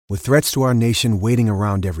With threats to our nation waiting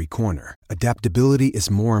around every corner, adaptability is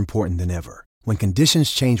more important than ever. When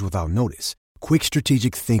conditions change without notice, quick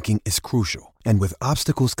strategic thinking is crucial. And with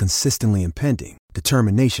obstacles consistently impending,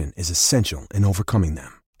 determination is essential in overcoming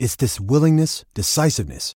them. It's this willingness,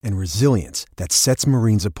 decisiveness, and resilience that sets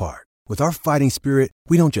Marines apart. With our fighting spirit,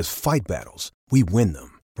 we don't just fight battles, we win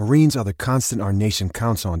them. Marines are the constant our nation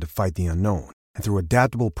counts on to fight the unknown. And through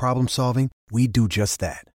adaptable problem solving, we do just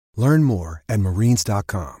that. Learn more at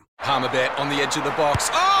marines.com. Palmerbet on the edge of the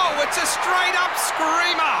box. Oh, it's a straight-up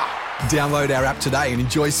screamer! Download our app today and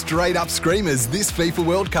enjoy straight-up screamers this FIFA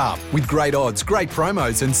World Cup with great odds, great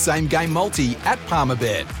promos and same-game multi at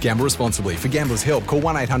Palmerbet. Gamble responsibly. For Gamblers' Help, call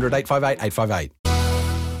 1-800-858-858.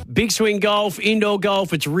 Big Swing Golf, indoor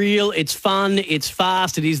golf, it's real, it's fun, it's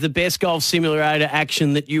fast. It is the best golf simulator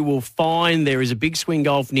action that you will find. There is a Big Swing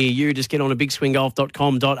Golf near you. Just get on to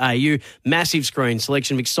bigswinggolf.com.au. Massive screen,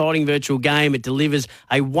 selection of exciting virtual game. It delivers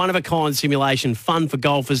a one-of-a-kind simulation, fun for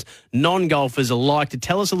golfers, non-golfers alike. To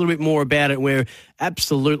tell us a little bit more about it, we're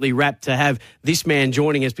absolutely rapt to have this man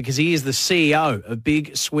joining us because he is the CEO of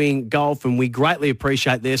Big Swing Golf, and we greatly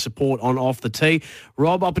appreciate their support on Off the Tee.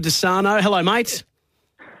 Rob Oppedisano, hello, mate.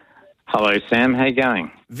 Hello, Sam. How you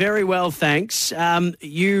going? Very well, thanks.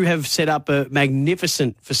 You have set up a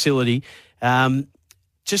magnificent facility.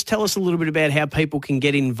 Just tell us a little bit about how people can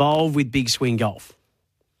get involved with Big Swing Golf.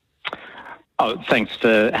 Oh, thanks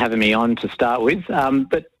for having me on to start with.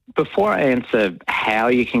 But before I answer how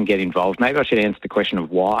you can get involved, maybe I should answer the question of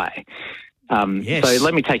why. Yes. So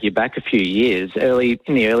let me take you back a few years.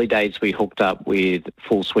 In the early days, we hooked up with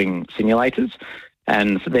full swing simulators.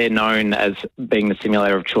 And they're known as being the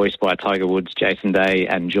simulator of choice by Tiger Woods, Jason Day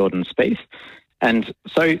and Jordan Spieth. And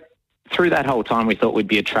so through that whole time, we thought we'd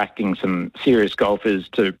be attracting some serious golfers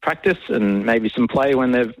to practice and maybe some play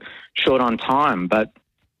when they're short on time. But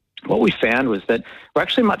what we found was that we're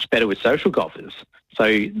actually much better with social golfers.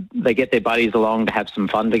 So they get their buddies along to have some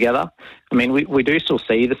fun together. I mean, we do still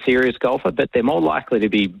see the serious golfer, but they're more likely to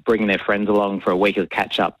be bringing their friends along for a week of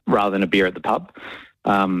catch-up rather than a beer at the pub.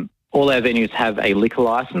 All our venues have a liquor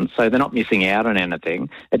license, so they're not missing out on anything.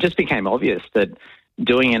 It just became obvious that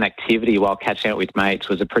doing an activity while catching out with mates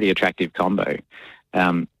was a pretty attractive combo.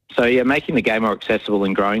 Making the game more accessible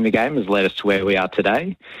and growing the game has led us to where we are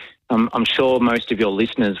today. I'm sure most of your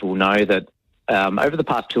listeners will know that over the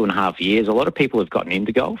past 2.5 years, a lot of people have gotten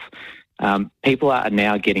into golf. People are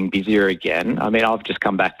now getting busier again. I mean, I've just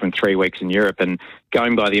come back from 3 weeks in Europe, and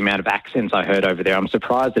going by the amount of accents I heard over there, I'm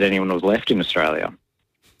surprised that anyone was left in Australia.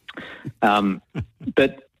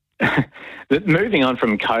 But moving on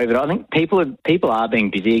from COVID, I think people are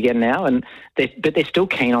being busy again now, but they're still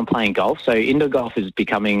keen on playing golf. So indoor golf is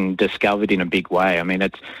becoming discovered in a big way. I mean,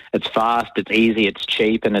 it's fast, it's easy, it's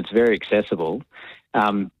cheap, and it's very accessible.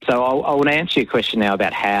 So I want to answer your question now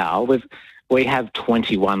about how. We have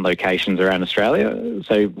 21 locations around Australia.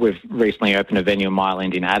 So we've recently opened a venue in Mile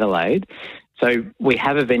End in Adelaide. So we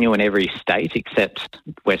have a venue in every state except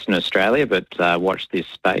Western Australia, but watch this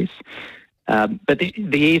space. But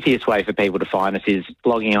the easiest way for people to find us is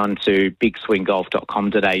logging on to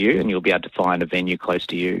bigswinggolf.com.au and you'll be able to find a venue close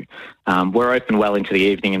to you. We're open well into the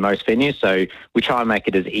evening in most venues, so we try and make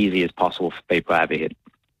it as easy as possible for people to have a hit.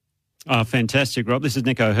 Oh, fantastic, Rob. This is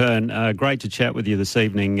Nick O'Hearn. Great to chat with you this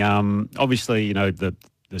evening. Obviously, you know, the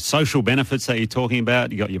social benefits that you're talking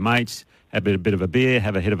about. You got your mates, have a bit of a beer,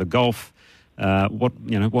 have a hit of a golf. What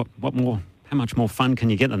more? How much more fun can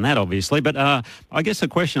you get than that, obviously? But I guess the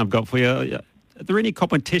question I've got for you, are there any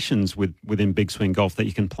competitions within Big Swing Golf that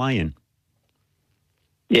you can play in?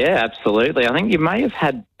 Yeah, absolutely. I think you may have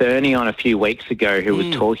had Bernie on a few weeks ago who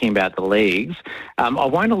was talking about the leagues. I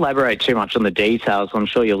won't elaborate too much on the details. I'm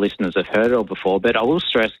sure your listeners have heard it all before, but I will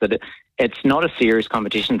stress that it's not a serious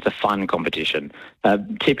competition. It's a fun competition.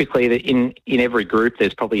 Typically, in every group,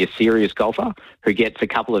 there's probably a serious golfer who gets a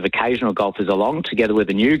couple of occasional golfers along together with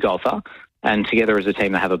a new golfer, and together as a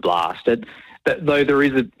team they have a blast. But though there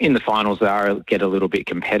is in the finals, they get a little bit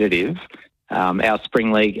competitive. Our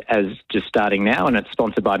Spring League is just starting now, and it's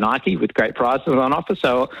sponsored by Nike with great prizes on offer.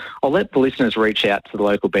 So I'll let the listeners reach out to the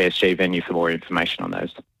local BSG venue for more information on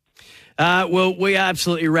those. Well, we are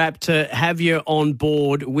absolutely rapt to have you on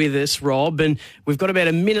board with us, Rob, and we've got about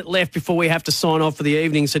a minute left before we have to sign off for the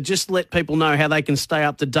evening. So just let people know how they can stay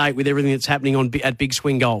up to date with everything that's happening at Big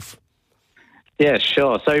Swing Golf. Yeah,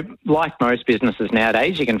 sure. So like most businesses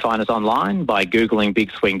nowadays, you can find us online by Googling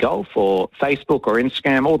Big Swing Golf or Facebook or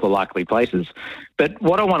Instagram, all the likely places. But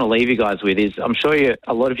what I want to leave you guys with is, I'm sure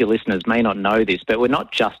a lot of your listeners may not know this, but we're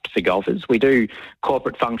not just for golfers. We do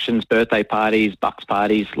corporate functions, birthday parties, bucks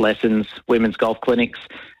parties, lessons, women's golf clinics,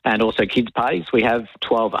 and also kids parties. We have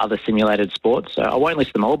 12 other simulated sports. So I won't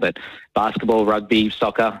list them all, but basketball, rugby,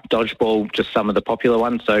 soccer, dodgeball, just some of the popular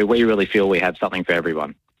ones. So we really feel we have something for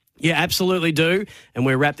everyone. Yeah, absolutely do. And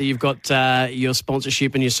we're wrapped that you've got your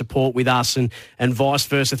sponsorship and your support with us and vice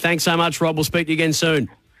versa. Thanks so much, Rob. We'll speak to you again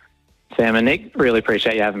soon. Sam and Nick, really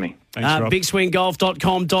appreciate you having me. Thanks, Rob.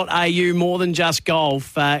 BigSwingGolf.com.au, more than just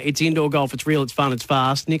golf. It's indoor golf. It's real. It's fun. It's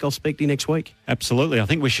fast. Nick, I'll speak to you next week. Absolutely. I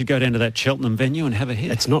think we should go down to that Cheltenham venue and have a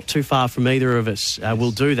hit. It's not too far from either of us.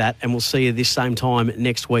 We'll do that, and we'll see you this same time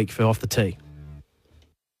next week for Off the Tee.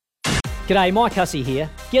 G'day, Mike Hussey here.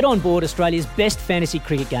 Get on board Australia's best fantasy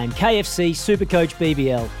cricket game, KFC Supercoach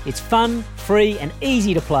BBL. It's fun, free and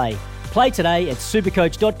easy to play. Play today at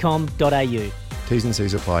supercoach.com.au. T's and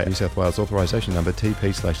C's apply. New South Wales authorisation number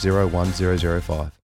TP/01005.